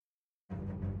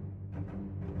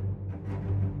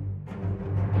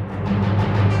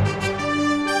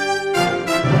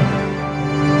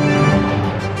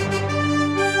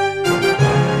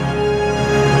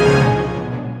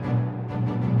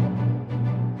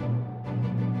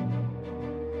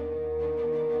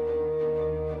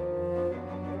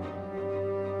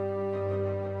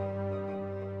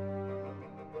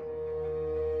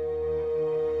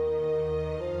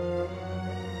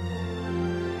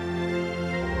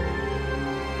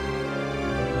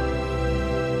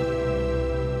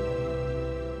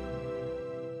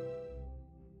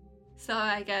So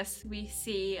I guess we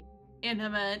see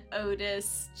Anima and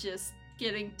Otis just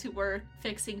getting to work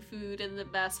fixing food in the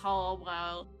mess hall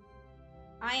while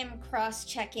I am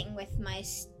cross-checking with my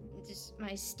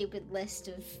stupid list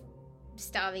of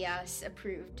Stavias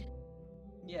approved.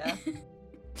 Yeah.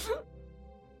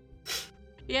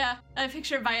 Yeah, I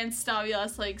picture Vi and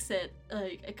Stavios sit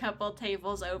a couple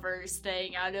tables over,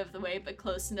 staying out of the way but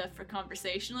close enough for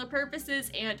conversational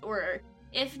purposes and or,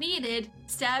 if needed,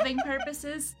 stabbing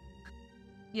purposes.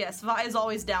 Yes, Vi is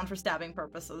always down for stabbing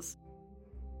purposes.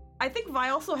 I think Vi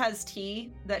also has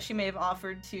tea that she may have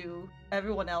offered to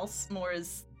everyone else, more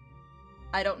as,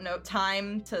 I don't know,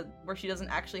 time to where she doesn't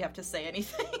actually have to say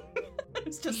anything.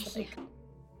 It's just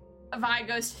Vi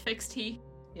goes to fix tea.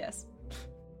 Yes.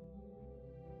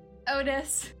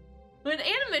 Otis, when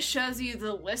Anima shows you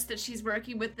the list that she's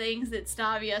working with things that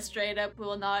Stavia straight up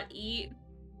will not eat,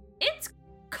 it's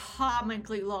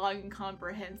comically long and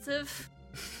comprehensive.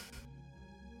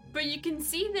 But you can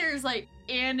see there's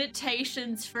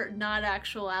annotations for not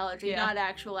actual allergy, not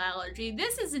actual allergy.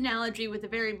 This is an allergy with a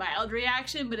very mild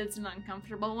reaction, but it's an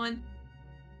uncomfortable one.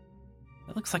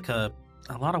 It looks like a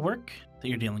lot of work that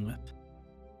you're dealing with.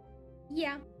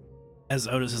 Yeah. As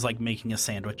Otis is making a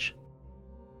sandwich.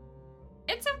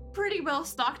 It's a pretty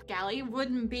well-stocked galley.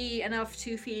 Wouldn't be enough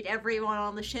to feed everyone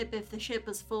on the ship if the ship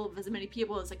was full of as many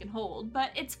people as it can hold,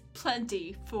 but it's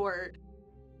plenty for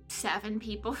 7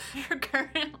 people that are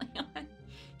currently on.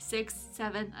 6,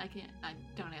 7, I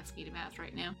don't ask me to math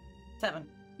right now. 7.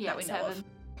 Yeah, that we know 7. of.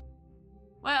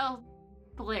 Well,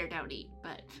 Blair don't eat,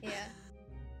 but... Yeah.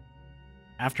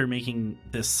 After making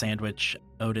this sandwich,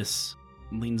 Otis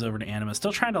leans over to Anima,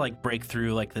 still trying to break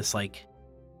through this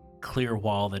clear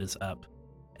wall that is up,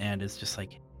 and is just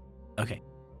okay,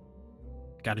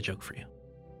 got a joke for you.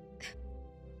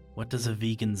 What does a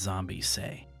vegan zombie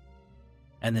say?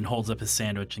 And then holds up his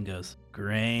sandwich and goes,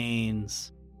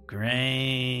 grains.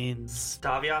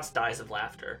 Stavios dies of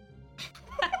laughter.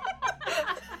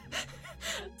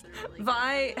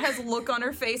 Vi has a look on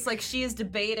her face like she is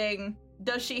debating,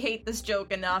 does she hate this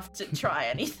joke enough to try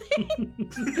anything?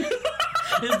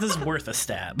 Is this worth a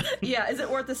stab? Yeah, is it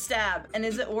worth a stab? And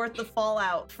is it worth the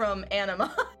fallout from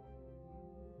Anima?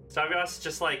 Stavios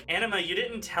just Anima, you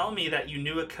didn't tell me that you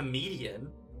knew a comedian.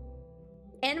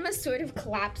 Anima sort of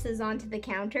collapses onto the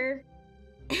counter,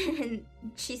 and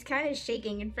she's kind of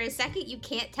shaking, and for a second you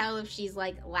can't tell if she's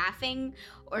laughing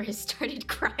or has started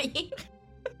crying.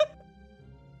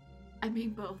 I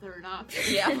mean, both are an option.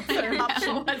 Yeah, both are an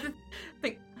option.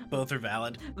 Both are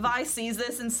valid. Vi sees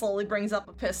this and slowly brings up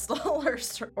a pistol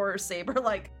or a saber,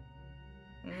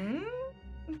 You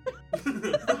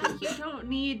don't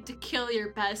need to kill your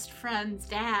best friend's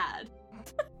dad.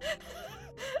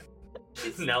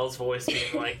 Nell's voice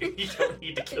being you don't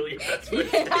need to kill your best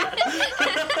friend's dad.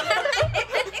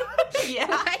 Yeah.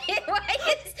 Why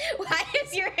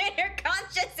is your inner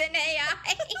conscious an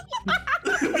AI?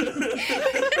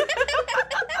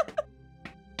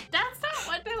 That's not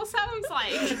what Bill sounds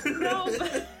like. No.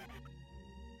 But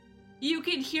you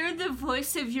can hear the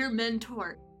voice of your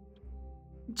mentor.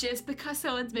 Just because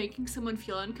someone's making someone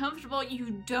feel uncomfortable,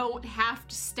 you don't have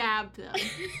to stab them.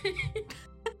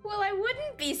 Well, I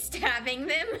wouldn't be stabbing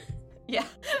them. Yeah.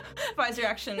 Vi's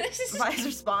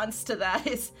response to that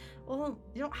is, well,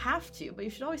 you don't have to, but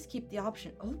you should always keep the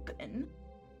option open.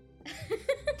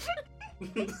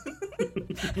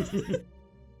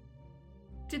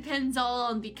 Depends all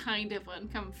on the kind of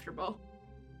uncomfortable.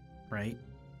 Right.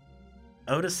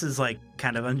 Otis is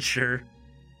kind of unsure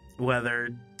whether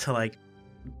to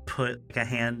put a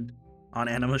hand on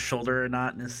Anima's shoulder or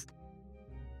not, and is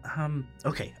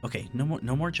okay,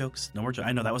 no more jokes.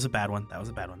 I know that was a bad one.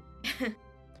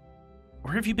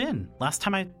 Where have you been? Last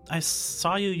time I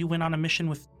saw you went on a mission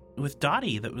with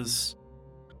Dottie that was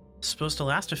supposed to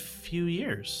last a few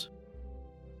years.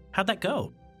 How'd that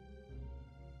go?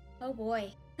 Oh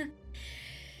boy.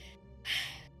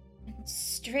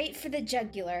 Straight for the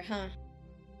jugular, huh?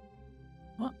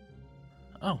 What?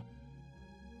 Oh.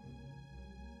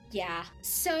 Yeah,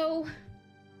 so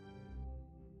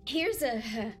here's a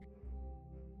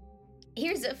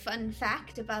fun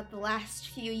fact about the last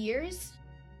few years.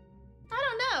 I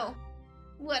don't know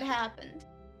what happened.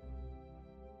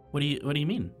 What do you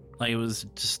mean? It was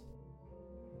just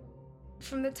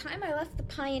From the time I left the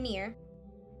Pioneer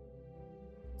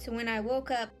to when I woke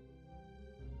up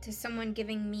to someone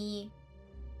giving me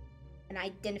an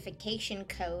identification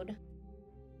code,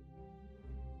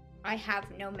 I have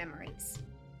no memories.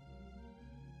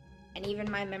 And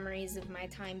even my memories of my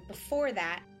time before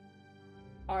that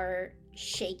are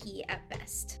shaky at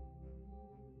best.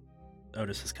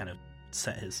 Otis has kind of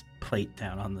set his plate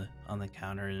down on the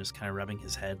counter and is kind of rubbing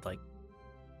his head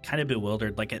kind of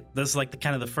bewildered. Like this is like the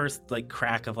kind of the first like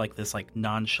crack of like this like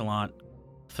nonchalant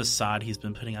facade he's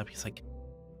been putting up. He's like,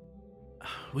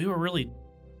 we were really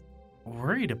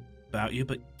worried about you,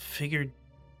 but figured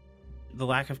the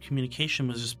lack of communication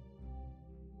was just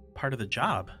part of the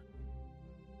job.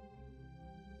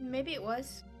 Maybe it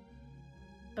was.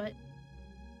 But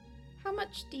how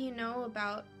much do you know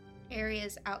about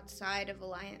areas outside of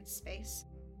Alliance space?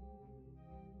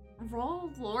 Roll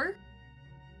lore,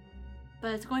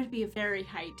 but it's going to be a very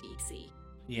high DC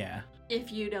Yeah.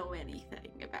 if you know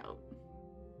anything about.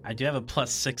 I do have a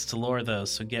 +6 to lore though,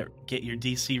 so get your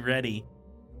DC ready.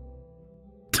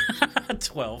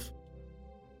 12.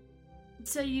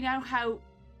 So you know how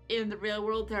in the real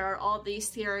world there are all these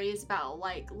theories about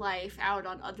like life out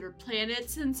on other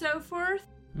planets and so forth,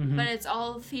 Mm-hmm. but it's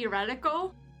all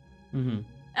theoretical? Mm-hmm.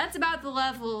 That's about the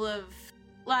level of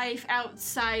life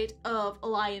outside of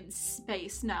Alliance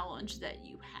space knowledge that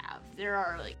you have. There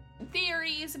are like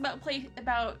theories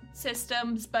about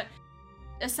systems, but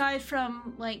aside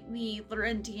from like the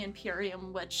Laurenti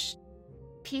Imperium, which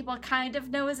people kind of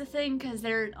know as a thing because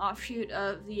they're an offshoot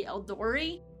of the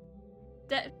Eldori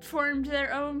that formed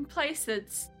their own place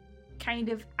that's kind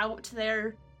of out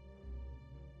there.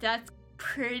 That's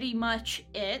pretty much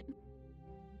it.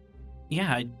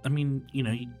 Yeah, I mean, you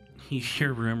know, you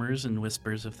hear rumors and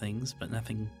whispers of things, but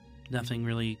nothing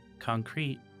really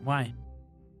concrete. Why?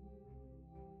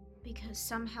 Because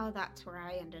somehow that's where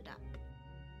I ended up.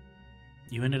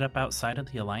 You ended up outside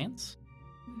of the Alliance?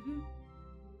 Mm-hmm.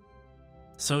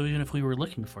 So even if we were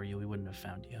looking for you, we wouldn't have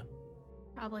found you.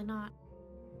 Probably not.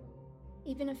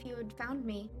 Even if you had found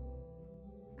me,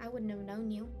 I wouldn't have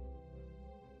known you.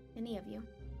 Any of you.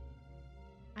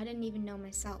 I didn't even know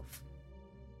myself.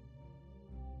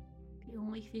 The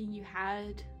only thing you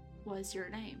had was your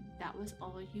name. That was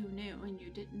all you knew, and you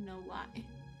didn't know why.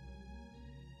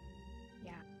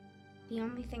 Yeah. The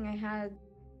only thing I had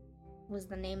was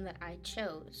the name that I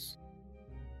chose.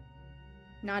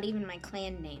 Not even my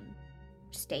clan name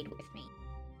stayed with me.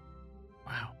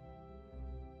 Wow.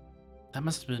 That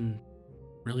must have been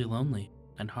really lonely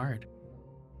and hard.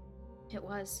 It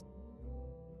was.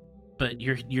 But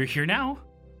you're here now,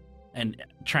 and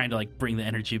trying to like bring the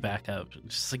energy back up.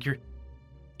 Just like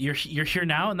you're here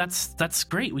now, and that's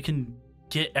great. We can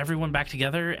get everyone back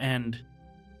together, and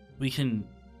we can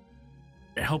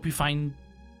help you find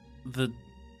the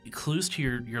clues to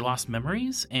your lost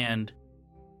memories. And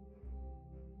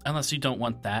unless you don't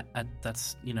want that,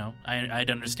 that's, you know, I'd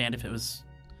understand if it was.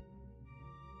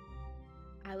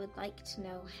 I would like to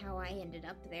know how I ended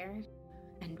up there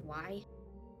and why.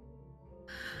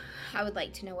 I would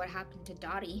like to know what happened to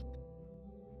Dottie.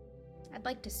 I'd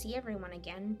like to see everyone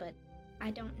again, but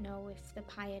I don't know if the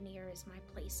Pioneer is my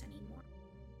place anymore.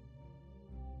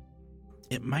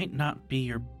 It might not be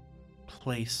your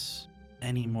place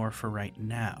anymore for right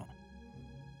now,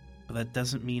 but that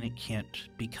doesn't mean it can't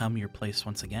become your place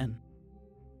once again.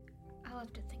 I'll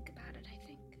have to think about it, I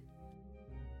think.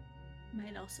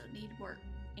 Might also need more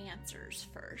answers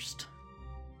first.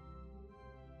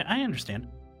 I understand.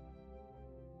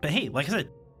 But hey, like I said,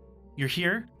 you're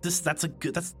here. This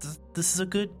is a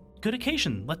good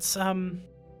occasion. Let's I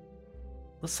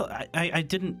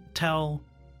didn't tell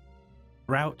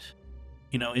Route,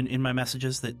 you know, in my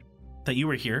messages that you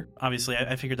were here. Obviously,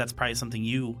 I figured that's probably something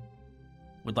you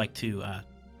would like to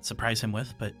surprise him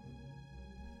with, but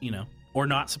you know, or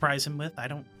not surprise him with. I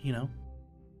don't, you know.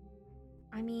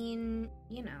 I mean,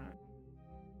 you know.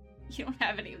 You don't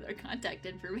have any of their contact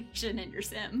information in your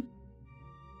sim.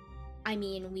 I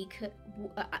mean, we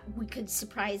could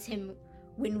surprise him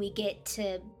when we get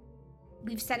to.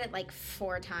 We've said it like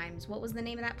 4 times. What was the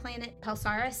name of that planet?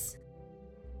 Pelsaris?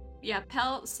 Yeah,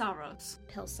 Pelsaros.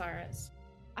 Pelsaros.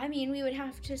 I mean, we would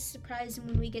have to surprise him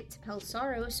when we get to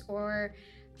Pelsaros, or,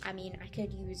 I mean, I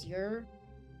could use your.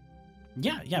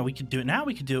 Yeah, we could do it now.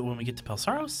 We could do it when we get to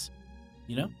Pelsaros.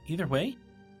 You know, either way.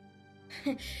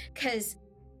 'Cause,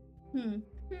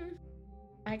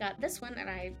 I got this one, and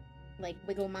I, like,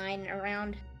 wiggle mine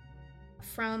around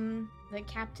from the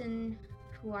captain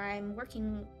who I'm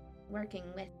working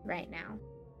with right now.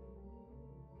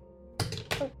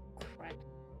 Oh, crud.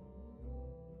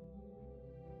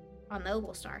 On the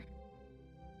Oval Star.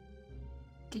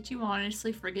 Did you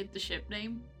honestly forget the ship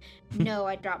name? No,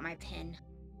 I dropped my pen.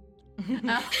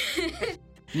 I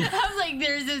was like,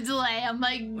 there's a delay. I'm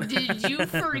like, did you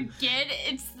forget?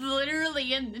 It's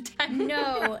literally in the text.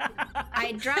 No,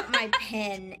 I dropped my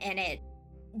pen and it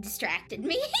distracted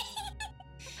me.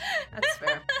 That's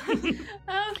fair.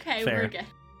 Okay, Fair. we're good.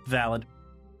 Valid.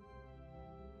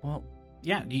 Well,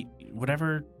 yeah,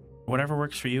 whatever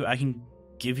works for you. I can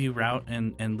give you Route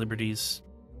and Liberty's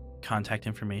contact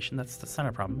information. That's not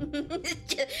a problem.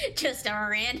 Just a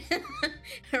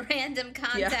random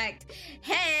contact.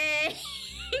 Hey.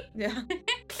 Yeah.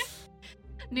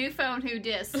 New phone, who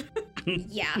dis?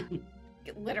 Yeah.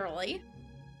 Literally.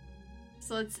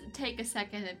 So let's take a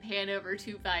second and pan over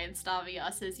to Vi and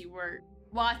Stavios as you were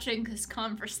watching this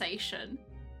conversation.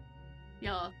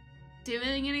 Y'all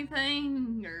doing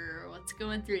anything, or what's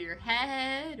going through your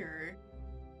head, or...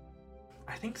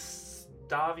 I think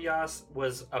Stavios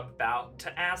was about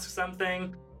to ask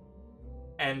something,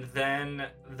 and then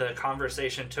the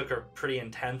conversation took a pretty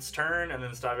intense turn, and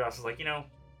then Stavios was like, you know,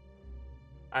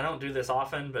 I don't do this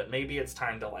often, but maybe it's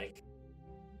time to, like,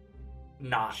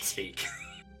 not speak.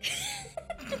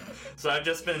 So I've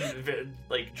just been,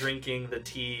 like, drinking the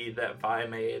tea that Vi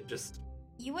made, just...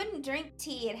 You wouldn't drink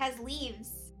tea. It has leaves.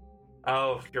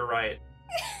 Oh, you're right.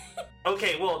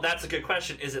 Okay, well, that's a good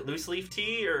question. Is it loose leaf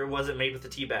tea, or was it made with a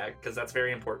tea bag? Because that's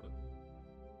very important.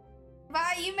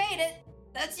 Vi, you made it.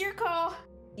 That's your call.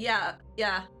 Yeah.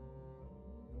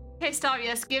 Okay,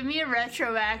 Stavios, give me a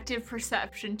retroactive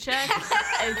perception check.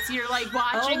 As you're, like,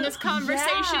 watching Oh, this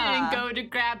conversation yeah. and go to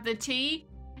grab the tea,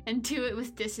 and do it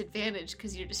with disadvantage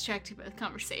because you're distracted by the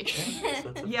conversation.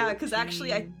 So that's a Yeah, because actually,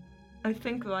 14. I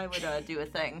think I would do a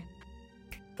thing.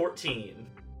 14.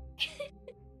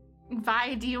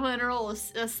 Vi, do you want to roll a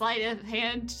sleight of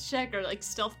hand check or like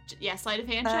stealth? Yeah, sleight of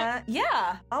hand check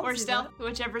Yeah. I'll or do stealth,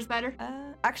 whichever's better.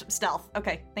 that. Actually, stealth.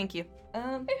 Okay, thank you.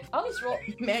 I'll just roll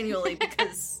manually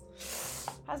because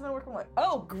how's my working?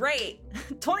 Oh, great,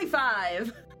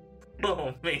 25.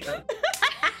 Oh, man.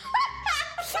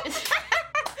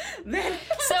 Man.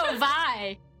 So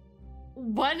Vi,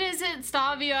 what is it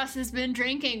Stavios has been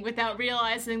drinking without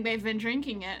realizing they've been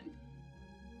drinking it?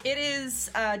 It is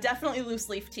definitely loose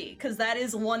leaf tea, because that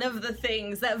is one of the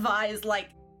things that Vi is like,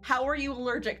 how are you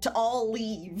allergic to all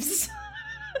leaves?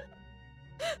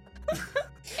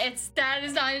 That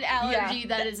is not an allergy,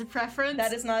 Yeah, that is a preference.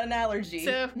 That is not an allergy.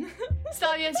 So,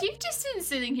 Stavios, you've just been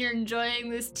sitting here enjoying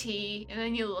this tea, and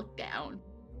then you look down.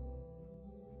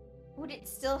 Would it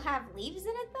still have leaves in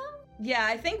it, though? Yeah,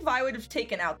 I think Vi would have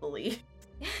taken out the leaf,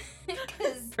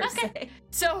 Because per se.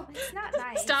 So, it's not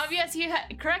nice.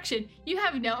 Stavios, correction, you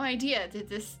have no idea that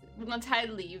this once had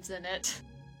leaves in it.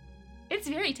 It's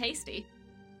very tasty.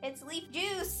 It's leaf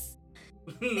juice,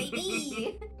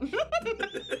 baby.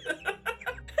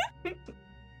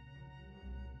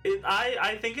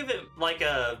 I think of it like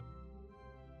a...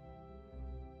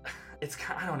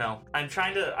 I don't know. I'm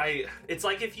trying to... It's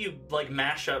like if you, like,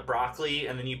 mash up broccoli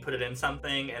and then you put it in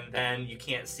something and then you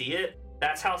can't see it.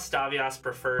 That's how Stavios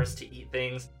prefers to eat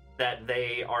things that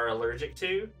they are allergic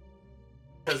to.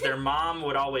 Because their mom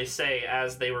would always say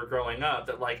as they were growing up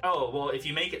that, like, oh, well, if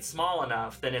you make it small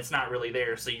enough, then it's not really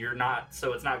there, so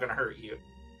it's not going to hurt you.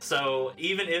 So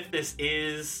even if this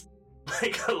is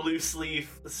like a loose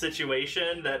leaf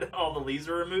situation that all the leaves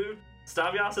are removed,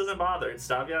 Stavios isn't bothered.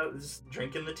 Stavios is just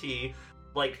drinking the tea,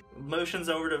 like, motions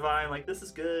over to Vi, like, this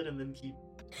is good, and then keep...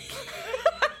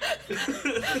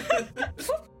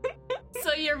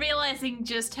 So you're realizing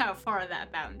just how far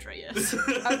that boundary is.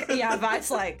 Okay, yeah, Vi's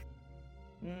like,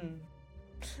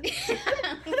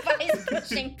 Vi's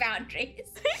pushing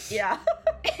boundaries. yeah.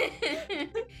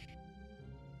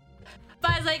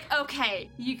 Vi's like, okay,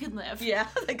 you can live. Yeah,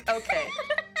 like, okay.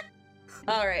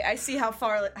 All right, I see how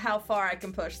far I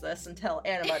can push this and tell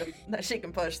Anima that she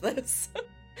can push this.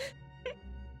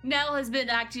 Nell has been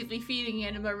actively feeding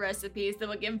Anima recipes that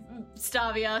will give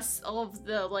Stavios all of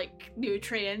the, like,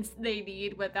 nutrients they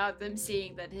need without them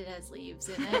seeing that it has leaves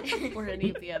in it or any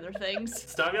of the other things.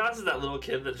 Stavios is that little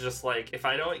kid that's just like, if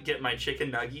I don't get my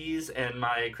chicken nuggies and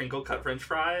my crinkle cut french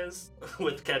fries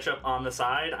with ketchup on the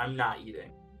side, I'm not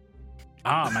eating.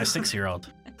 Ah, my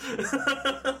 6-year-old.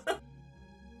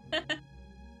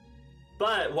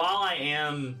 But while I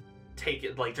am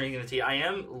drinking the tea, I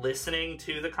am listening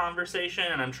to the conversation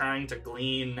and I'm trying to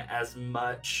glean as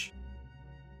much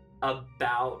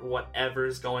about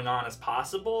whatever's going on as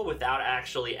possible without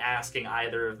actually asking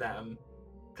either of them.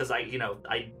 Because I think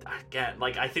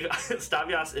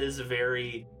Stavios is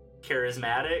very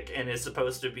charismatic and is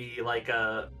supposed to be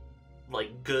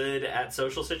good at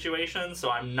social situations, so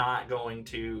I'm not going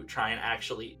to try and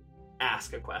actually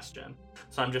ask a question.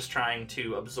 So I'm just trying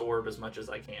to absorb as much as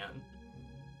I can.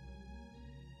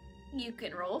 You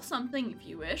can roll something if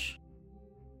you wish.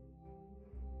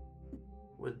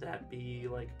 Would that be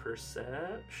like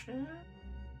perception?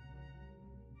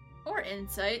 Or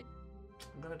insight.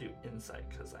 I'm gonna do insight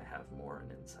because I have more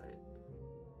in insight.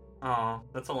 Oh,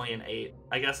 that's only an 8.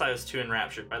 I guess I was too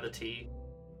enraptured by the tea.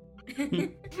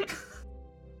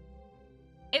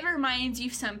 It reminds you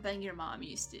of something your mom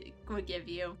would give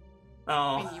you.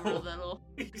 when you were Oh, little.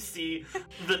 you see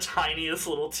the tiniest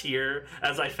little tear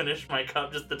as I finish my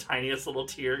cup, just the tiniest little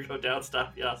tear go down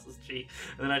Stavias's cheek,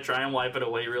 and then I try and wipe it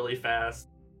away really fast.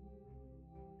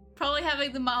 Probably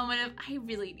having the moment of, I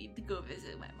really need to go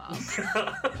visit my mom.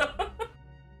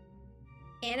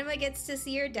 Anima gets to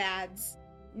see her dad's.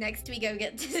 Next we go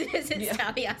get to visit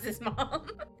Stavias's mom.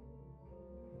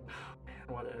 Man,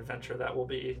 what an adventure that will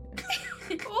be.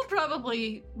 We'll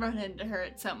probably run into her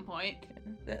at some point.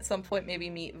 At some point, maybe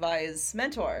meet Vi's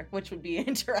mentor, which would be an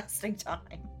interesting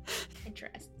time.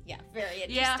 Interesting. Yeah, very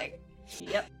Yeah. interesting.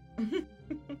 Yep.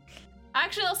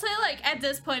 Actually, I'll say, like, at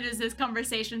this point as this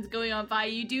conversation's going on by,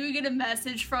 you do get a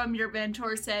message from your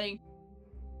mentor saying,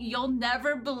 "You'll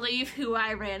never believe who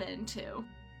I ran into."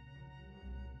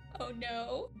 Oh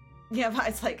no. Yeah,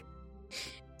 Vi's like,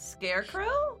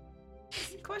 Scarecrow?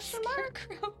 Question mark?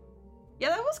 Scarecrow. Yeah,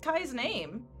 that was Kai's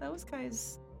name. That was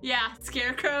Kai's... Yeah,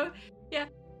 Scarecrow. Yeah.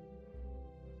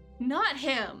 Not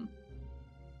him.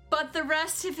 But the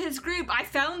rest of his group. I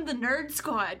found the Nerd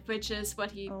Squad, which is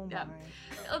what he... Oh my.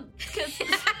 'Cause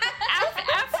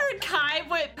after Kai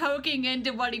went poking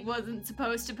into what he wasn't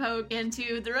supposed to poke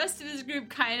into, the rest of his group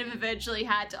kind of eventually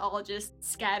had to all just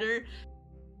scatter.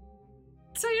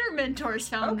 So your mentors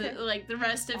found Okay. the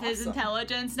rest of his Awesome.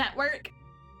 intelligence network.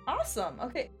 Awesome.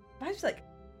 Okay. Vi's like,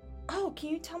 oh,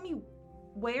 can you tell me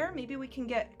where? Maybe we can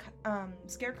get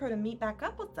Scarecrow to meet back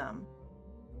up with them.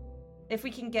 If we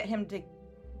can get him to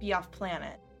be off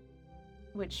planet.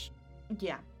 Which,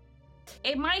 yeah.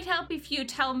 It might help if you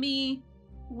tell me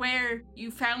where you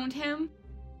found him.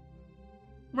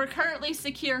 We're currently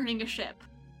securing a ship.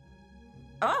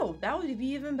 Oh, that would be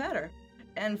even better.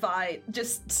 And Vi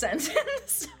just sends him the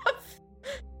stuff.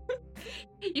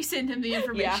 You send him the Yeah,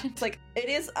 information. it's like, it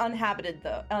is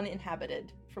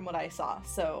uninhabited from what I saw,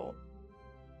 so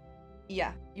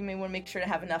yeah, you may want to make sure to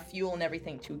have enough fuel and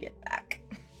everything to get back.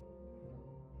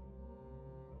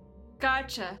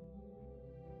 Gotcha.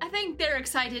 I think they're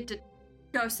excited to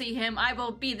go see him. I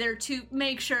will be there to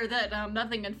make sure that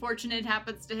nothing unfortunate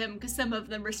happens to him, because some of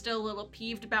them are still a little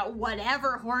peeved about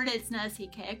whatever hornet's nest he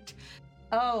kicked.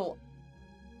 Oh,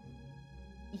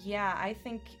 yeah, I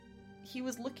think he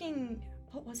was looking...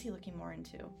 What was he looking more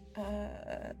into?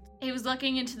 He was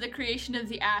looking into the creation of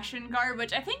the Ashen Guard,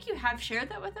 which I think you have shared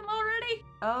that with him already.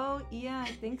 Oh, yeah,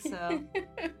 I think so.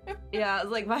 Yeah,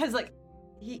 it's like, Vi's like,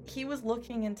 he was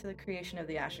looking into the creation of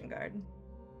the Ashen Guard.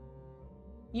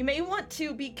 You may want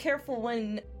to be careful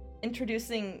when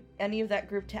introducing any of that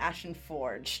group to Ashen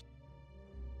Forged.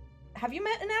 Have you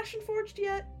met an Ashen Forged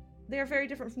yet? They are very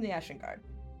different from the Ashen Guard.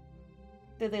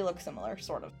 They look similar,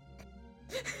 sort of.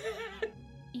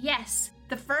 Yes,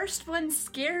 the first one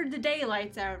scared the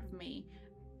daylights out of me.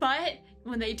 But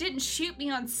when they didn't shoot me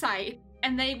on sight,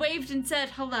 and they waved and said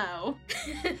hello,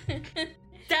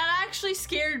 that actually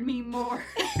scared me more.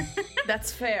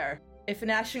 That's fair. If an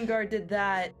Ashen Guard did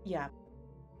that, yeah.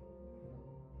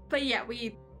 But yeah,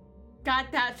 we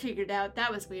got that figured out.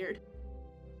 That was weird.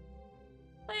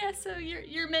 But yeah, so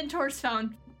your mentors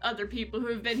found other people who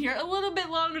have been here a little bit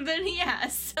longer than he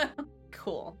has. So.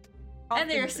 Cool. And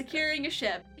they are securing a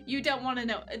ship. You don't want to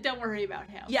know. Don't worry about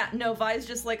him. Yeah, no, Vi's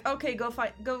just like, okay, go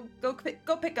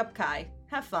pick up Kai.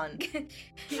 Have fun.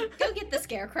 Go get the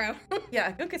Scarecrow.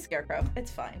 Yeah, go get Scarecrow.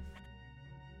 It's fine.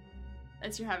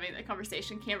 As you're having that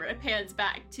conversation, camera pans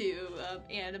back to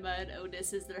Anima and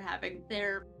Otis as they're having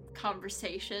their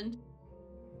conversation.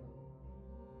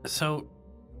 So,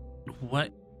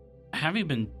 what have you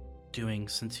been doing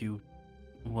since you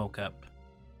woke up?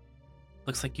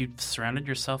 Looks like you've surrounded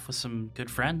yourself with some good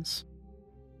friends.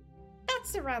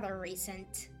 That's a rather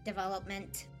recent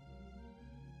development.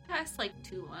 Past like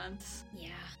 2 months.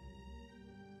 Yeah.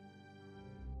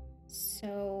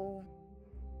 So,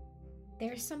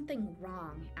 there's something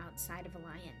wrong outside of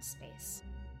Alliance space.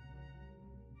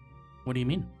 What do you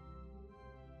mean?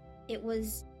 It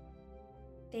was...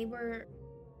 They were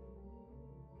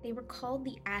called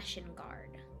the Ashen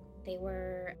Guard. They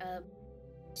were a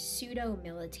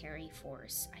pseudo-military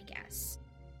force, I guess.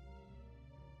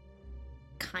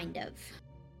 Kind of.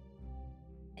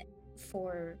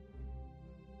 For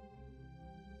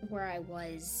where I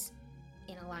was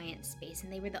in Alliance space,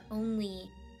 and they were the only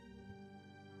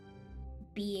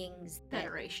beings that,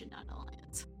 Federation, not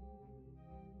Alliance.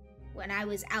 when I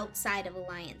was outside of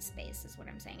Alliance space, is what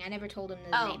I'm saying. I never told him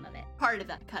the name of it. Part of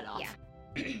that cut off. Yeah.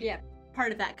 Yeah,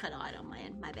 part of that cut off on my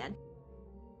end. My bad.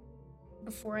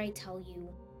 Before I tell you,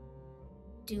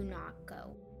 do not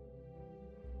go.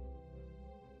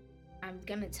 I'm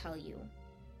gonna tell you,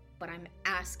 but I'm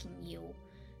asking you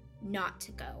not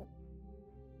to go.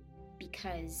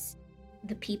 Because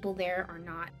the people there are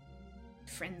not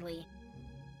friendly.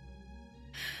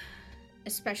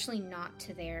 Especially not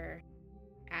to their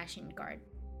Ashen Guard.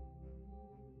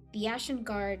 The Ashen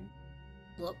Guard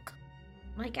look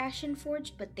like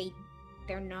Ashenforged, but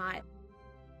they're not.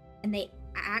 And they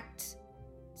act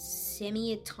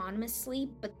semi-autonomously,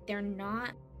 but they're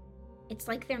not. It's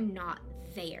like they're not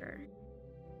there.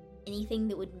 Anything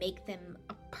that would make them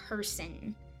a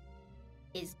person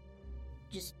is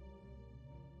just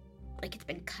like it's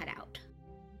been cut out.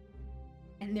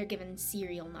 And they're given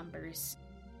serial numbers.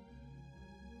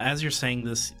 As you're saying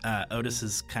this,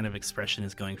 Otis's kind of expression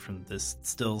is going from this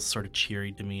still sort of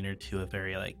cheery demeanor to a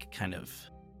very, like, kind of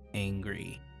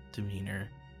angry demeanor.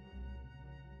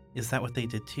 Is that what they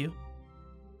did to you?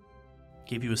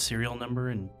 Gave you a serial number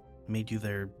and made you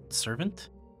their servant?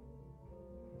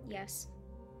 Yes.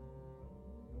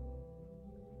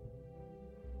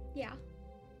 Yeah.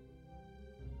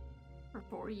 For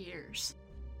 4 years.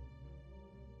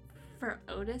 For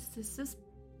Otis, this is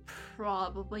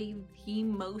probably the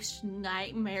most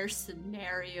nightmare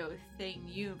scenario thing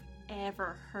you've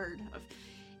ever heard of.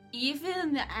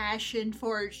 Even the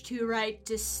Ashenforged who write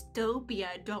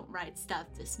dystopia don't write stuff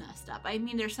this messed up. I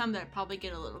mean, there's some that probably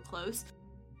get a little close.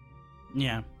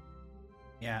 Yeah.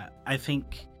 Yeah, I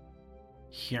think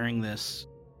hearing this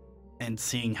and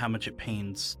seeing how much it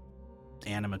pains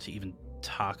Anima to even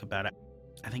talk about it,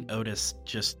 I think Otis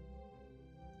just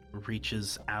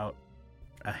reaches out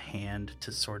a hand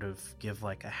to sort of give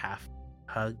like a half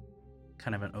hug,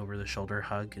 kind of an over-the-shoulder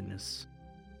hug, and is...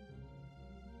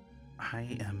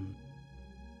 I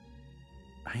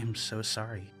am so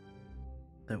sorry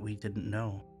that we didn't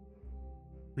know.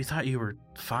 We thought you were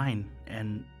fine,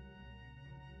 and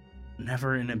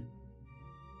never in a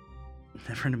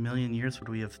million years would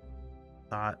we have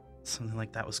thought something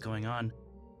like that was going on.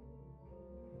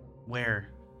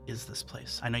 Where is this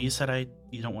place? I know you said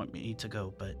you don't want me to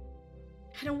go, but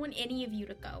I don't want any of you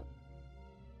to go.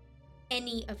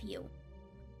 Any of you.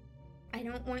 I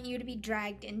don't want you to be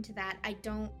dragged into that.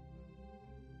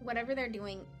 Whatever they're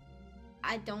doing,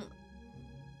 I don't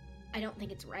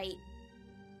think it's right.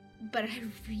 But I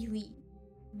really,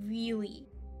 really,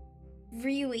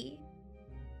 really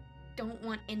don't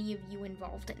want any of you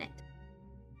involved in it.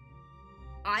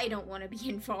 I don't want to be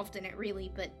involved in it,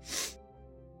 really, but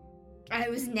I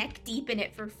was neck deep in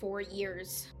it for 4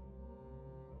 years.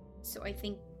 So I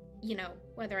think,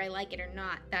 whether I like it or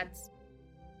not, that's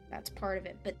part of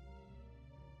it.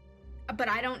 But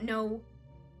I don't know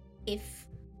if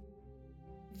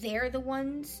they're the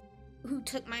ones who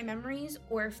took my memories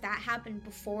or if that happened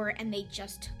before and they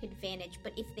just took advantage.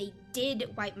 But if they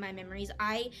did wipe my memories,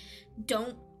 I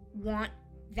don't want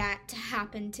that to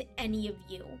happen to any of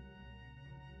you.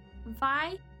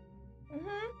 Vi?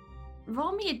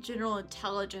 Roll me a general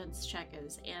intelligence check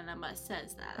as Anima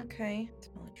says that. Okay.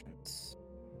 Intelligence.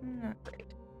 Not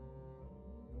great.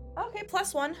 Okay,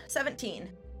 +1, 17.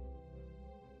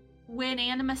 When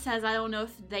Anima says, I don't know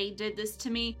if they did this to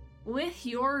me, with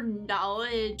your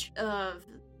knowledge of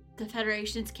the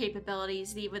Federation's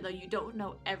capabilities, even though you don't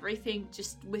know everything,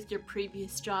 just with your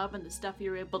previous job and the stuff you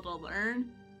were able to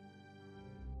learn,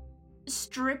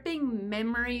 stripping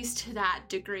memories to that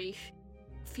degree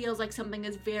feels like something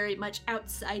is very much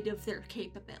outside of their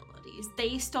capabilities.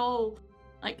 They stole,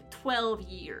 12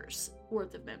 years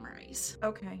worth of memories.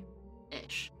 Okay.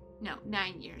 Ish. No,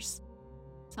 9 years.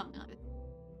 Something like that.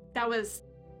 That was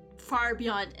far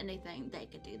beyond anything they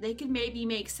could do. They could maybe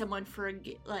make someone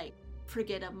forget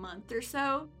a month or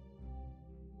so.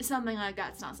 Something like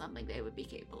that's not something they would be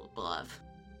capable of.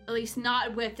 At least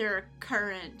not with their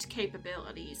current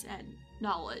capabilities and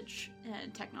knowledge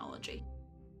and technology.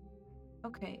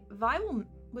 Okay. Vi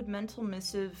would mental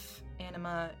missive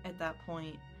Anima at that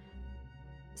point,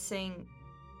 saying,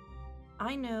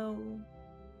 I know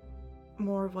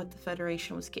more of what the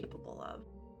Federation was capable of.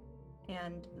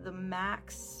 And the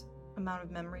max amount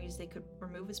of memories they could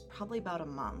remove is probably about a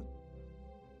month.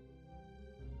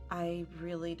 I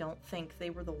really don't think they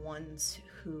were the ones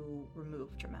who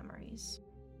removed your memories.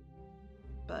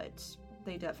 But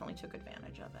they definitely took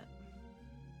advantage of it.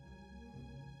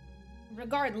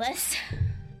 Regardless.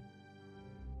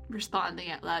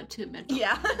 Responding out loud to mental.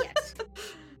 Yeah. Yes.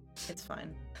 It's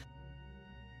fine.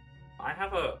 I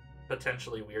have a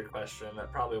potentially weird question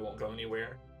that probably won't go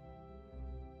anywhere.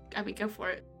 I mean, go for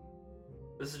it.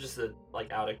 This is just a,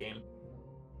 out of game.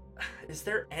 Is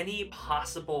there any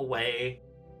possible way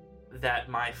that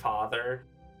my father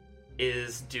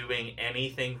is doing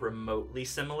anything remotely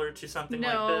similar to something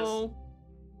like this?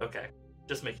 Okay,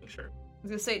 just making sure. I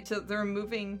was gonna say, they're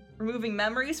removing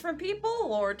memories from people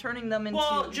or turning them into...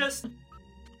 Well, just...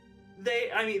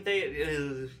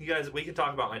 you guys, we can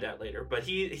talk about my dad later, but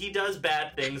he does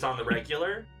bad things on the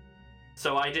regular.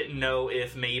 So I didn't know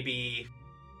if maybe...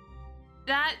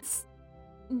 That's...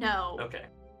 No. Okay.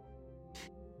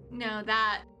 No,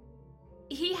 that...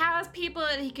 He has people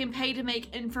that he can pay to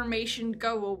make information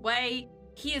go away.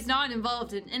 He is not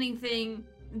involved in anything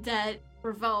that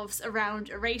revolves around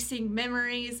erasing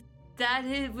memories. That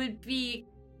it would be...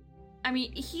 I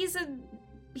mean, he's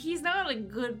not a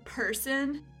good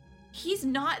person. He's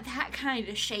not that kind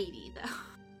of shady,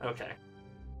 though. Okay.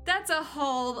 That's a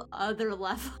whole other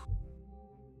level.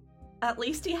 At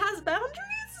least he has boundaries?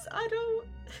 I don't...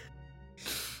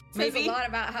 Says a lot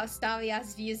about how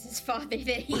Stavias views his father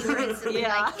that he recently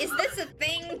Yeah. like, is this a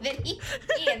thing that he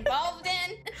involved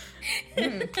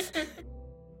in?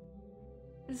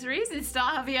 There's a reason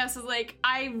Stavias was like,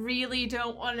 I really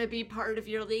don't want to be part of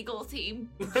your legal team.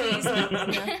 Please no.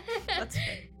 Yeah, that's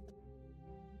fair.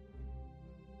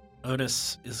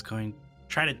 Otis is going to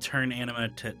try to turn Anima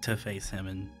to face him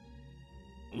and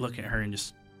look at her and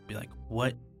just be like,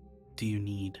 what do you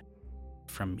need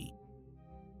from me?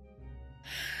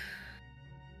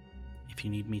 If you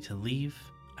need me to leave,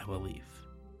 I will leave.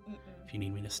 If you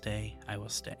need me to stay, I will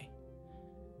stay.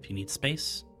 If you need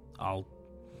space, I'll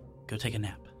go take a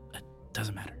nap. It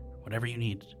doesn't matter. Whatever you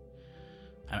need.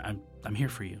 I'm here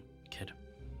for you, kid.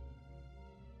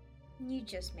 You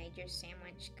just made your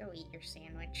sandwich. Go eat your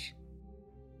sandwich.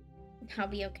 I'll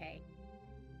be okay.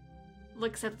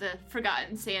 Looks at the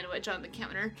forgotten sandwich on the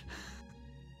counter.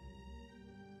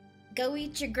 Go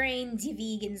eat your grains, you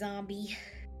vegan zombie.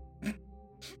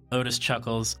 Otis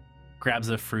chuckles, grabs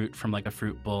a fruit from like a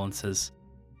fruit bowl and says,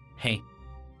 hey,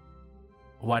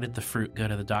 why did the fruit go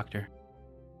to the doctor?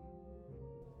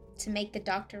 To make the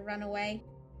doctor run away.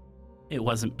 It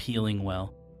wasn't peeling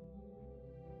well.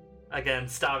 Again,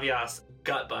 Stavias,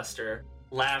 gutbuster,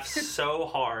 laughs so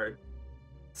hard,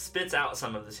 spits out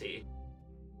some of the tea.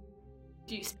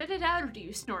 Do you spit it out or do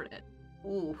you snort it?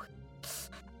 Ooh.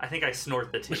 I think I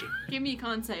snort the tea. Give me a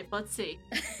con save. Let's see.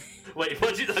 Wait,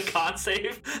 what'd you do? The con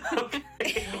save? Okay.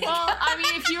 Well, I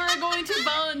mean, if you were going to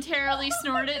voluntarily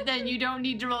snort it, then you don't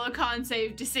need to roll a con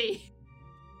save to see.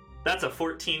 That's a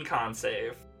 14 con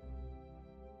save.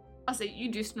 I'll say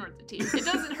you do snort the tea. It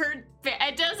doesn't hurt.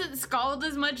 It doesn't scald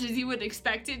as much as you would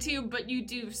expect it to, but you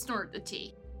do snort the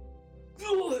tea.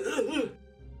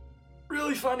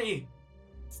 Really funny.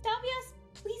 Stavias,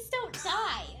 please don't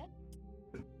die.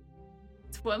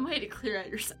 It's one way to clear out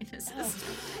your sinuses. Oh,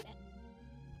 God.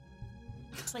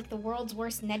 It's like the world's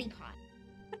worst neti pot.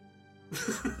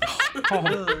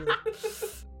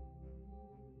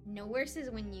 No worse is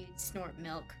when you snort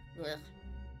milk. Ugh,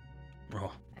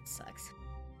 Bro. that sucks.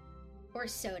 Or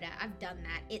soda. I've done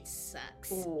that. It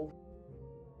sucks. Ooh.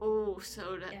 Oh,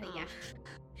 soda. Yeah.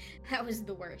 That was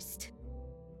the worst.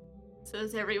 So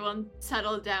has everyone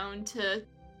settled down to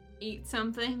eat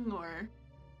something, or?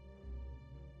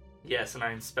 Yes, and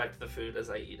I inspect the food as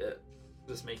I eat it.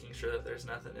 Just making sure that there's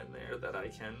nothing in there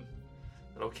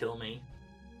that'll kill me.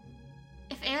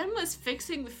 If Anima's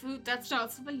fixing the food, that's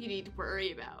not something you need to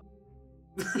worry about.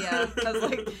 Yeah, I was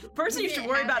like, the person you should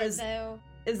worry about is though.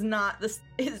 not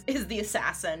is the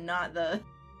assassin, not the...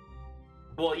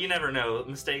 Well, you never know.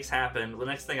 Mistakes happen. The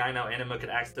next thing I know, Anima could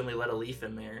accidentally let a leaf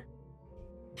in there.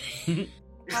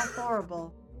 How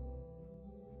horrible.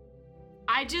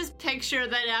 I just picture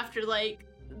that after, like,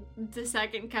 the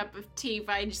second cup of tea,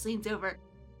 Vi just leans over.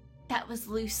 That was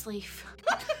loose leaf.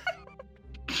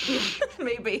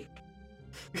 Maybe.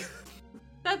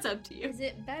 That's up to you. Is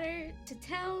it better to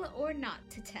tell or not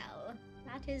to tell?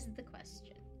 That is the question.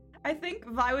 I think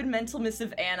Vi would mental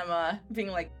missive Anima, being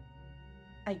like,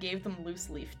 I gave them loose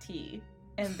leaf tea,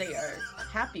 and they are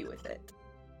happy with it.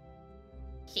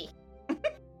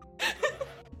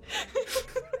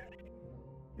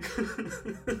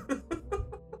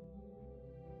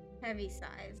 Heavy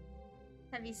sighs.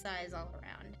 Heavy sighs all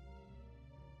around.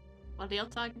 What do y'all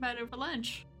talk about over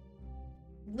lunch?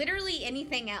 Literally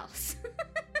anything else.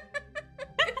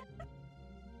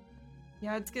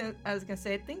 Yeah, I was gonna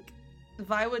say, I think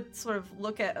Vi would sort of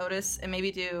look at Otis and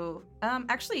maybe do,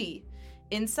 actually,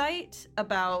 insight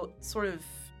about sort of,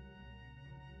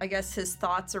 I guess, his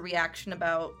thoughts or reaction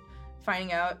about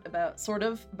finding out about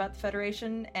the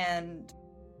Federation and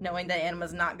knowing that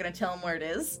Anima's not gonna tell him where it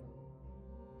is.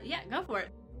 Yeah, go for it.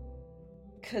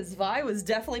 Because Vi was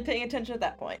definitely paying attention at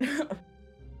that point.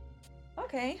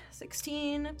 Okay,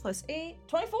 16 plus 8,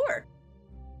 24.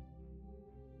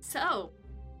 So,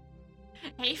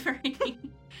 Avery,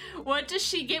 what does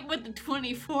she get with the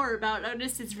 24 about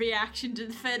Otis's reaction to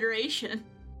the Federation?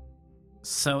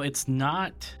 So it's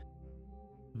not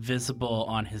visible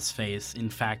on his face. In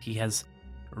fact, he has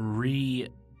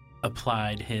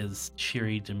reapplied his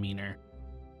cheery demeanor,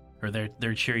 or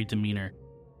their cheery demeanor,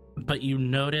 But you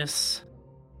notice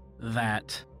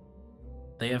that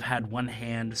they have had one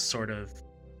hand sort of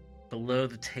below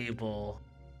the table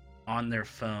on their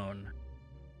phone,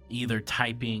 either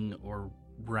typing or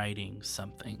writing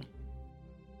something.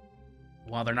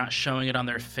 While they're not showing it on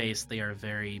their face, they are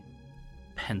very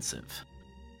pensive.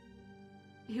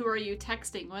 Who are you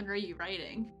texting? What are you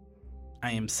writing?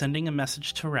 I am sending a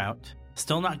message to Route,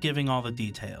 still not giving all the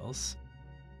details.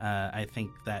 I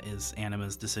think that is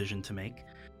Anima's decision to make.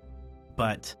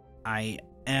 But I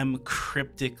am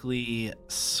cryptically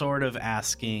sort of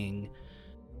asking,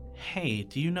 hey,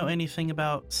 do you know anything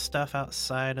about stuff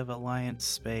outside of Alliance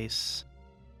space?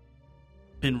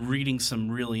 Been reading some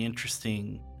really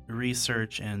interesting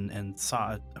research and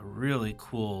saw a really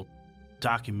cool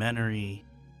documentary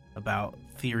about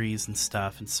theories and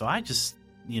stuff. And so I just,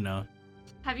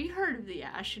 Have you heard of the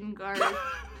Ashen Guard?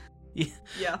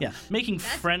 Yeah. making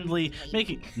That's friendly,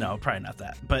 late. no, probably not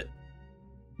that, but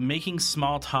making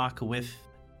small talk with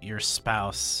your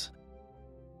spouse,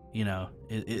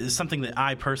 is something that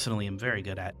I personally am very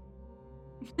good at.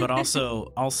 But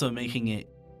also making it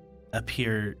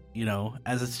appear,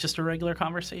 as it's just a regular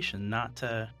conversation, not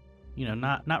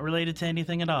not related to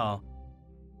anything at all.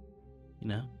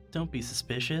 Don't be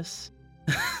suspicious.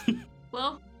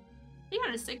 Well, he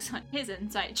got a 6 on his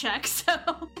insight check, so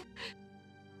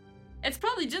it's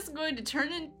probably just going to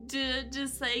turn into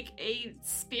just like a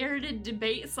spirited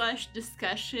debate /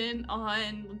 discussion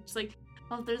on just like,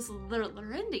 well, there's the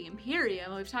Lorendi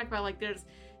Imperium. We've talked about like there's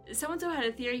so-and-so had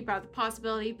a theory about the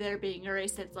possibility of there being a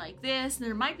race that's like this, and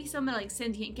there might be something like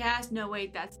sentient gas. No,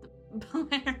 wait, that's the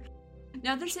Blair.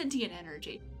 Now they're sentient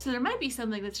energy. So there might be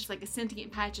something that's just like a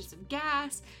sentient patches of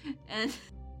gas, and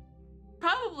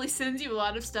probably sends you a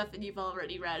lot of stuff that you've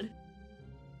already read.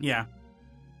 Yeah,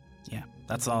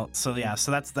 that's all. So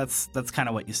that's kind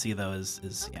of what you see though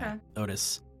is Okay.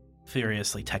 Otis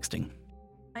furiously texting.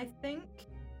 I think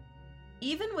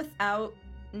even without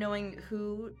knowing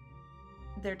who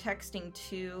they're texting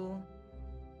to,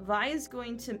 Vi is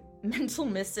going to mental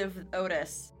missive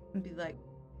Otis and be like,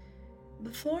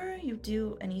 before you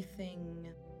do anything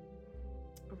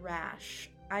rash,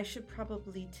 I should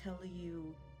probably tell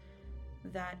you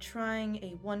that trying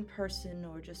a one person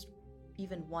or just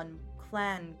even one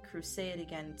clan crusade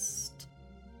against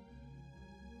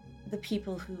the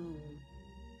people who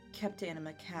kept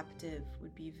Anima captive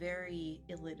would be very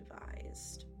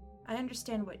ill-advised. I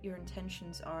understand what your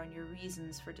intentions are and your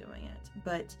reasons for doing it,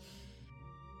 but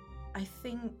I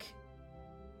think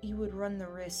you would run the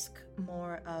risk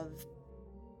more of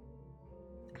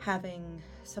having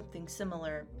something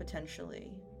similar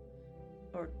potentially,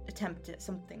 or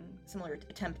something similar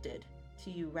attempted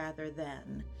to you rather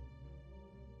than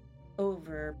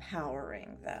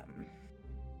overpowering them.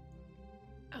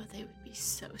 Oh, they would be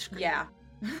so screwed. Yeah.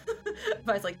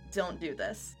 But it's like, don't do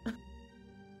this.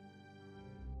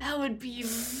 That would be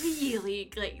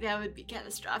really, that would be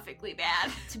catastrophically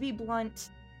bad. To be blunt,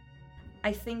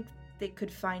 I think they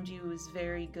could find you as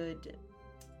very good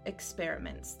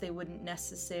experiments. They wouldn't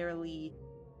necessarily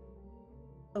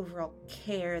overall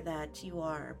care that you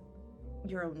are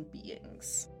your own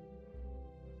beings.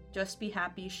 Just be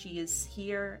happy she is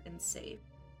here and safe.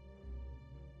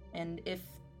 And if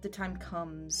the time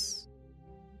comes,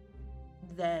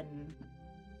 then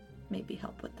maybe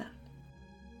help with that.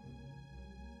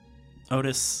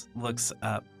 Otis looks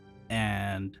up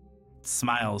and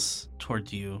smiles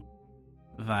towards you,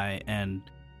 Vi, and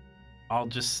I'll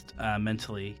just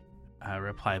mentally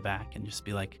reply back and just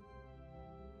be like,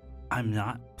 I'm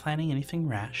not planning anything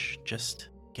rash, just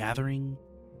gathering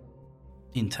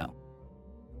intel.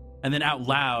 And then out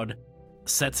loud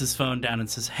sets his phone down and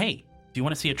says, hey, do you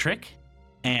want to see a trick?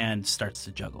 And starts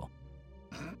to juggle.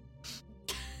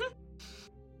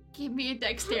 Give me a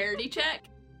dexterity check.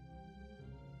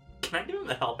 Can I give him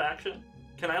the help action?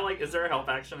 Is there a help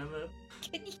action in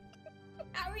this?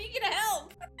 How are you gonna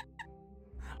help?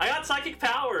 I got psychic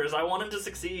powers. I want him to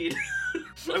succeed.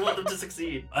 I want them to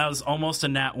succeed. That was almost a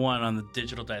nat 1 on the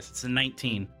digital dice. It's a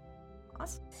 19.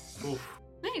 Awesome. Oof.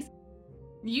 Nice.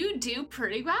 You do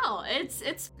pretty well.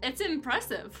 It's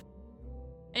impressive.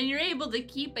 And you're able to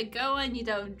keep it going. You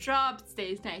don't drop. It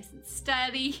stays nice and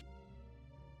steady.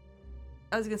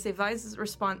 I was gonna say, Vi's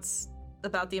response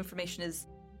about the information is,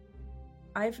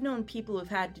 I've known people who've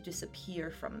had to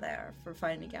disappear from there for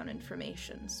finding out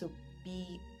information, so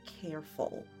be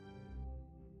careful.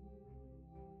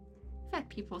 I've had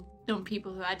people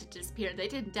who had to disappear. They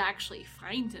didn't actually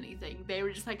find anything. They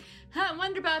were just like, I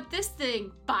wonder about this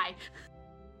thing. Bye.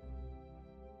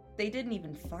 They didn't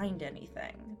even find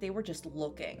anything. They were just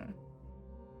looking.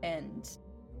 And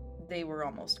they were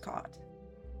almost caught.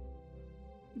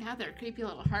 Now they're a creepy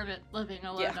little hermit living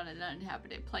alone Yeah. on an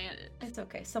uninhabited planet. It's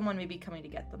okay. Someone may be coming to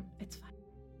get them. It's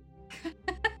fine.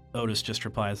 Otis just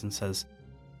replies and says,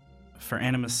 "For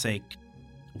Anima's sake,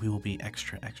 we will be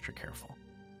extra, extra careful.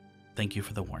 Thank you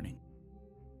for the warning."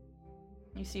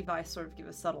 You see Vi sort of give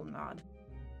a subtle nod.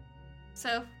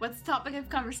 So, what's the topic of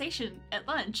conversation at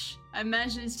lunch? I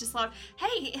imagine it's just like,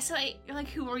 hey, so like,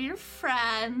 who are your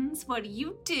friends? What do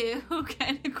you do?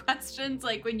 Kind of questions,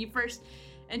 like when you first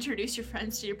introduce your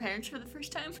friends to your parents for the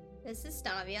first time. This is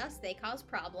Stavias. They cause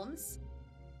problems.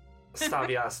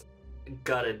 Stavias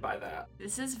gutted by that.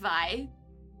 This is Vi.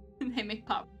 They make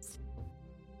pops.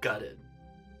 Gutted.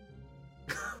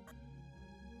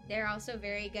 They're also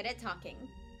very good at talking.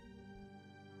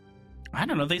 I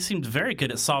don't know. They seemed very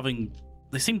good at solving.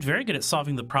 They seemed very good at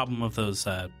solving the problem of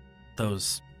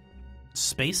those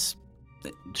space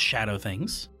shadow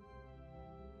things.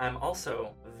 I'm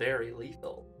also very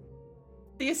lethal.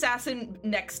 The assassin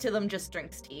next to them just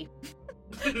drinks tea.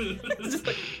 It's just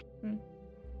like,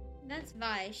 That's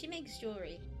Vi. She makes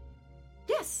jewelry.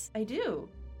 yes, I do.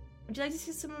 Would you like to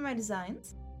see some of my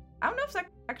designs? I don't know if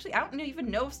actually, I don't even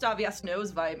know if Stavias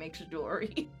knows Vi makes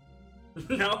jewelry.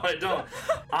 No, I don't.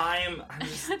 I'm I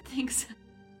just. don't think so.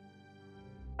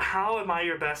 How am I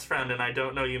your best friend and I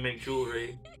don't know you make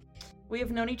jewelry? We have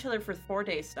known each other for 4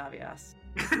 days, Stavias.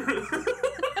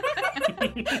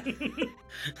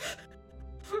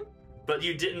 But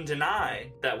you didn't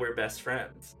deny that we're best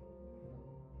friends.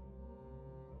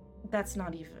 That's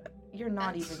not even. You're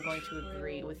not That's even going to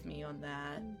agree true. with me on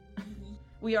that.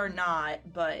 We are not,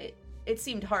 but it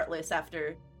seemed heartless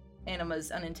after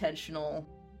Anima's unintentional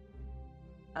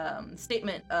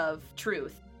statement of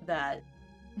truth that.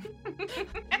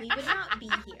 We would not be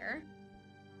here.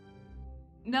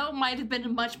 No, it might have been a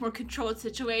much more controlled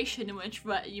situation in which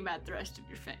you met the rest of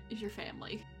your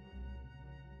family.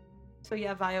 So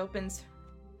yeah, Vi opens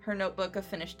her notebook of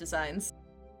finished designs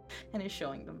and is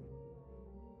showing them.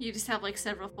 You just have like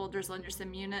several folders on your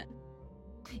sim unit.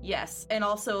 Yes, and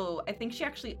also I think she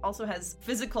actually also has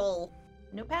physical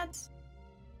notepads.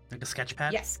 Like a sketch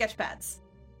pad? Yes, sketch pads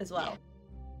as well.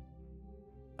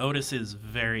 Otis is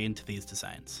very into these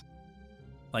designs.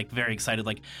 Like very excited,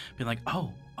 like being like,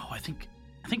 oh, I think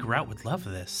Route would love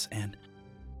this. And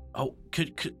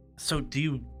so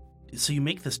you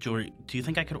make this jewelry. Do you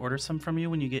think I could order some from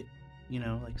you when you get,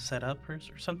 like set up or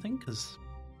something? Because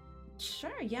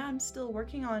Sure, yeah, I'm still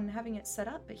working on having it set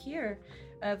up, but here,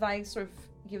 Vi sort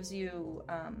of gives you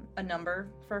a number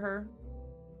for her.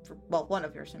 For one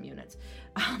of your sim units.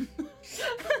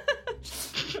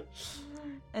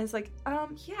 And it's like,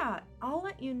 yeah, I'll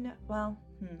let you know. Well,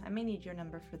 I may need your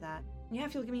number for that. Yeah,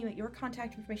 if you'll give me your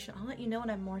contact information, I'll let you know when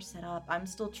I'm more set up. I'm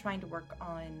still trying to work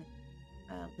on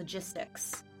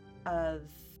logistics of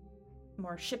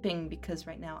more shipping because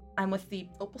right now I'm with the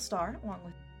Opal Star along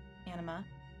with Anima,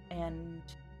 and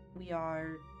we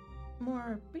are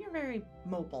very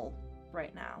mobile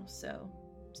right now, so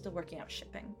still working out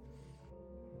shipping.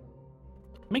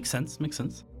 makes sense.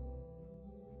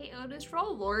 Hey Otis,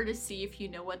 roll lore to see if you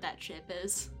know what that chip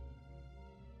is.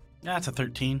 That's a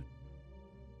 13.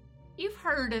 You've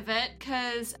heard of it,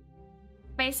 because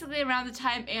basically around the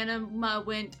time Anima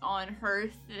went off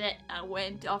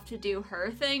to do her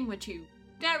thing, which you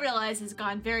now realize has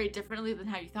gone very differently than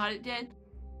how you thought it did,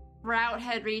 Route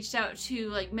had reached out to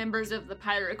like members of the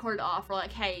Pirate Corps to offer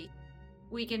like, hey,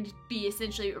 we can be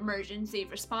essentially emergency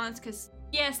response, because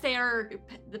yes, the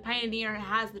Pioneer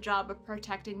has the job of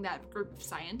protecting that group of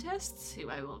scientists, who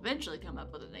I will eventually come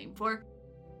up with a name for.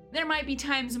 There might be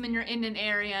times when you're in an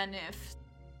area and if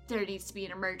there needs to be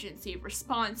an emergency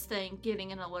response thing,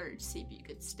 getting an alert to see if you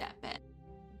could step in.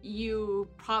 You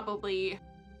probably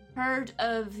heard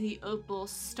of the Opal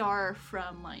Star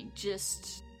from like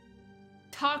just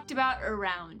talked about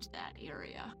around that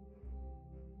area.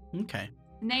 Okay.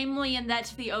 Namely in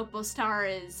that the Opal Star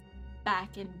is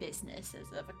back in business as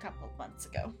of a couple of months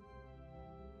ago.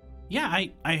 Yeah,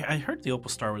 I heard the Opal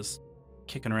Star was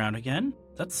kicking around again.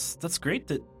 That's great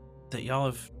that y'all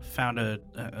have found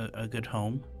a good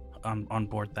home on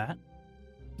board that.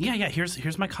 Yeah,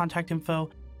 here's my contact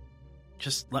info.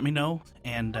 Just let me know,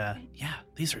 and Okay. yeah,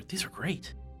 these are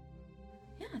great.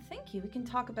 Yeah, thank you. We can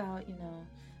talk about,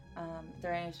 if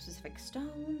there are any specific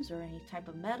stones or any type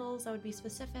of metals that would be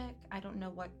specific. I don't know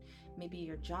what maybe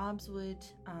your jobs would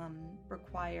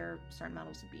require certain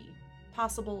metals to be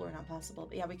possible or not possible.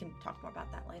 But yeah, we can talk more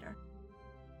about that later.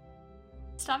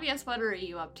 Stavias, what are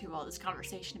you up to while this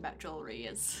conversation about jewelry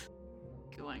is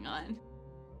going on?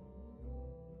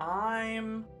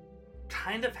 I'm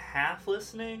kind of half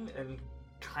listening and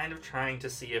kind of trying to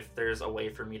see if there's a way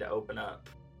for me to open up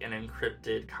an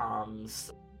encrypted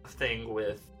comms thing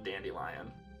with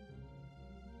Dandelion.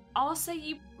 I'll say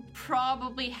you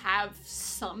probably have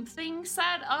something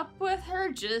set up with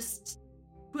her, just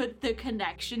with the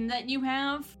connection that you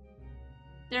have.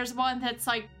 There's one that's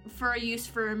like for use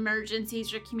for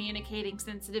emergencies or communicating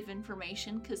sensitive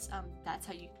information, because that's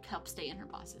how you help stay in her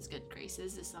boss's good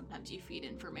graces, is sometimes you feed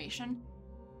information.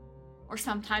 Or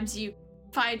sometimes you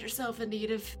find yourself in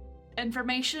need of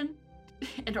information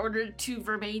in order to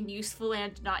remain useful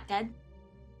and not dead.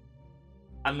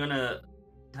 I'm gonna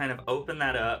kind of open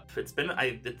that up.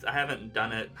 I haven't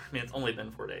done it. I mean, it's only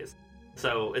been 4 days.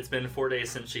 So it's been 4 days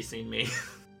since she's seen me.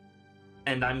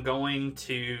 And I'm going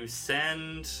to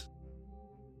send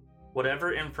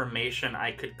whatever information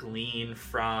I could glean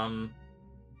from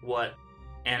what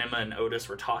Anima and Otis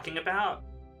were talking about.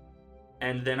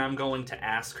 And then I'm going to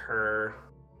ask her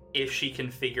if she can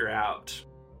figure out,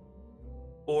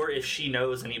 or if she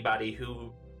knows anybody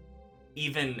who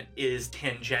even is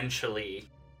tangentially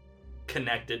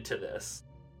connected to this.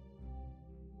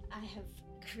 I have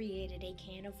created a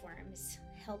can of worms.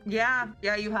 Help. Yeah,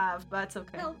 you have, but it's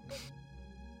okay. Help.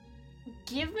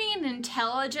 Give me an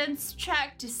intelligence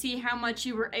check to see how much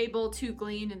you were able to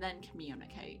glean and then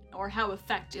communicate, or how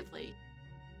effectively.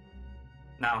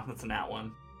 No, that's a nat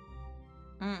one.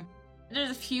 There's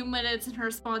a few minutes and her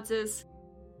response is,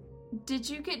 "Did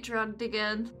you get drugged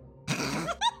again?"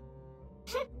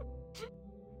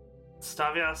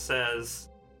 Stavia says,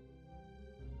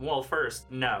 well,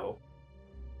 first, no.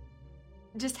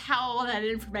 Just how all that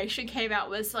information came out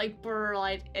was like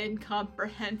borderline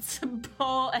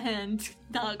incomprehensible and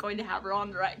not going to have her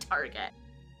on the right target.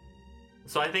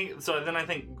 So then I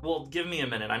think, well, give me a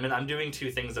minute. I'm doing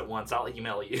two things at once. I'll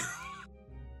email you.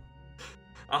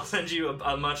 I'll send you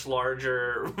a much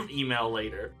larger email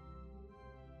later.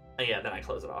 And yeah, then I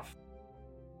close it off.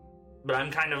 But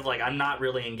I'm kind of like, I'm not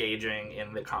really engaging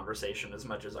in the conversation as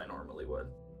much as I normally would.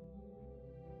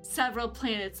 Several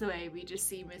planets away, we just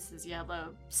see Mrs.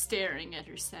 Yellow staring at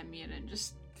her simian and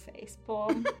just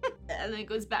facepalm, and then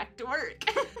goes back to work.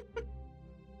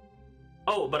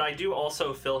 Oh, but I do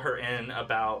also fill her in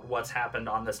about what's happened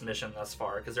on this mission thus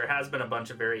far, because there has been a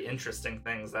bunch of very interesting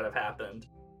things that have happened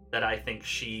that I think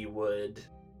she would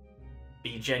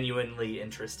be genuinely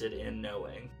interested in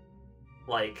knowing.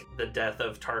 Like the death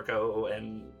of Tarko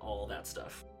and all that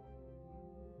stuff.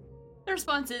 The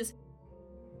response is,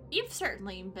 "You've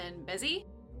certainly been busy.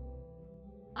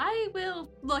 I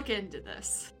will look into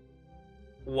this."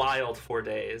 Wild 4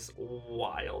 days.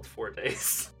 Wild 4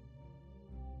 days.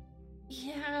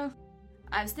 Yeah,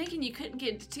 I was thinking you couldn't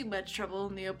get into too much trouble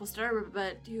in the Opal Star,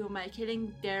 but who am I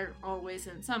kidding? They're always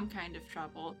in some kind of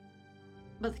trouble.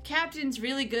 But the captain's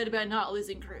really good about not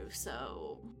losing crew,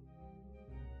 so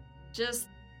just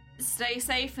stay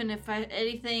safe, and if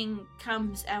anything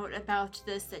comes out about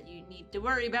this that you need to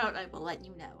worry about, I will let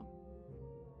you know.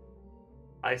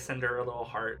 I send her a little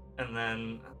heart, and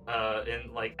then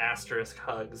in like asterisk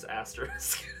hugs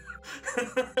asterisk.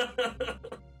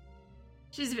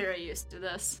 She's very used to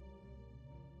this.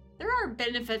 There are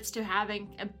benefits to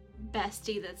having a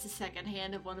bestie that's the second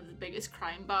hand of one of the biggest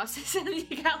crime bosses in the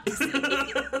galaxy.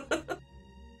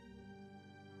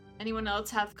 Anyone else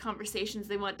have conversations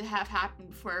they want to have happen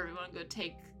before everyone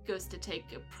goes to take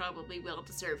a probably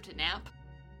well-deserved nap?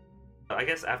 I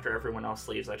guess after everyone else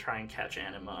leaves, I try and catch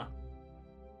Anima.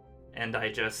 And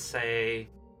I just say,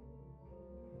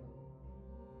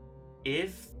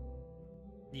 if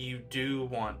you do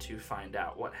want to find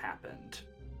out what happened,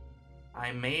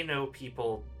 I may know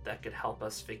people that could help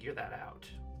us figure that out.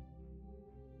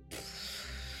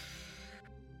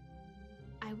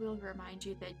 I will remind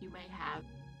you that you may have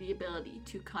the ability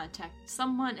to contact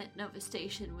someone at Nova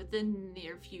Station within the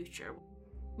near future,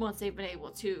 once they've been able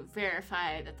to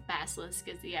verify that the Basilisk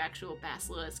is the actual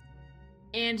Basilisk,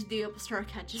 and the Opal Star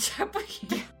catches up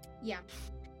with you. Yeah.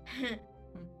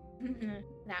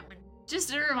 That one.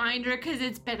 Just a reminder, because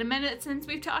it's been a minute since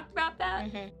we've talked about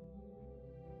that.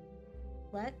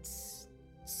 Let's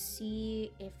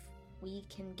see if we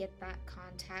can get that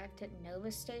contact at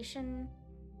Nova Station.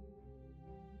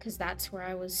 Because that's where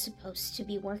I was supposed to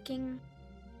be working.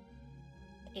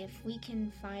 If we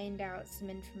can find out some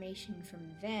information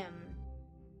from them,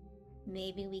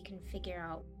 maybe we can figure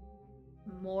out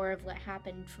more of what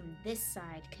happened from this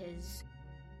side, because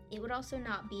it would also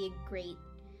not be a great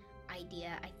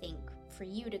idea, I think, for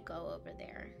you to go over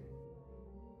there.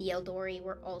 The Eldori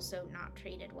were also not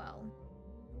treated well.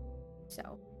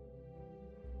 So.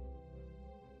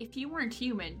 If you weren't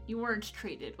human, you weren't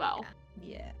treated well.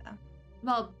 Yeah.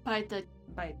 Well, by the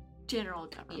By general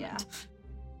government. yeah.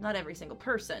 Not every single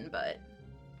person, but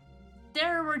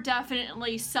There were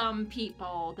definitely some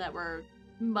people that were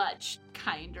much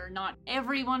kinder. Not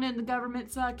everyone in the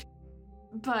government sucked,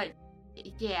 but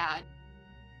yeah.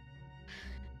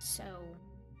 So,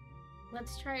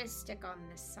 let's try to stick on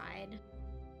this side.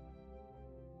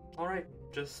 Alright,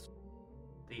 just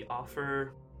the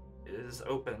offer is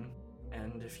open,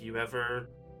 and if you ever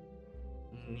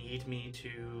need me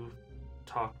to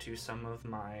talk to some of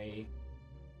my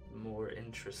more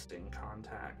interesting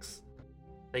contacts,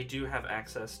 they do have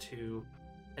access to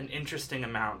an interesting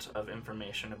amount of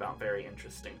information about very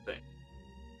interesting things.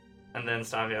 And then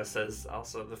Stavia says,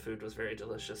 also, the food was very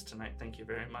delicious tonight, thank you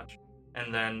very much.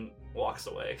 And then walks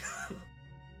away.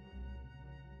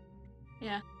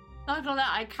 Yeah. Not gonna lie,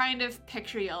 I kind of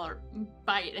picture y'all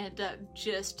might end up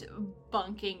just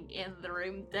bunking in the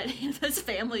room that his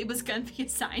family was gonna be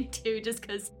assigned to, just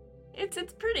because it's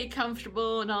pretty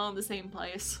comfortable and all in the same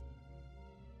place.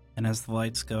 And as the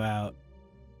lights go out,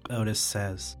 Otis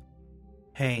says,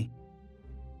 "Hey,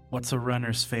 what's a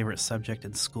runner's favorite subject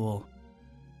in school?"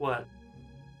 What?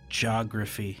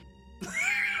 Geography.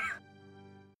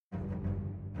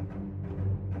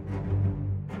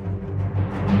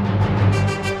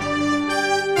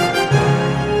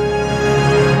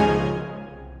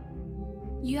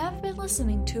 You have been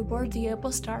listening to Aboard the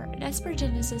Opal Star, an Esper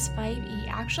Genesis 5e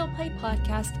actual play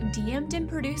podcast DM'd and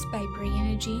produced by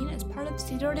Brianna Jean as part of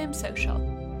Pseudonym Social,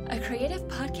 a creative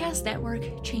podcast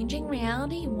network changing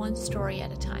reality one story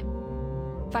at a time.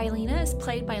 Vilena is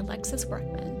played by Alexis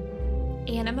Workman.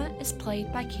 Anima is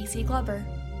played by Casey Glover.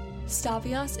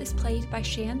 Stavios is played by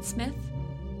Shan Smith.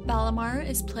 Valimar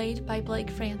is played by Blake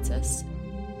Francis.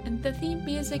 And the theme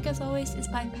music, as always, is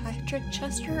by Patrick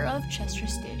Chester of Chester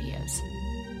Studios.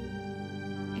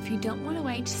 If you don't want to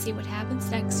wait to see what happens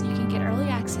next, you can get early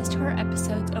access to our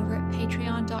episodes over at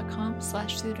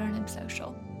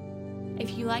patreon.com/pseudonymsocial.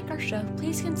 If you like our show,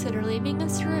 please consider leaving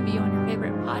us a review on your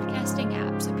favorite podcasting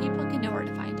app so people can know where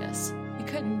to find us. We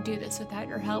couldn't do this without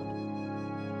your help.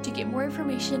 To get more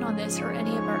information on this or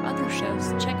any of our other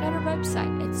shows, check out our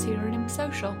website at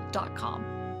pseudonymsocial.com.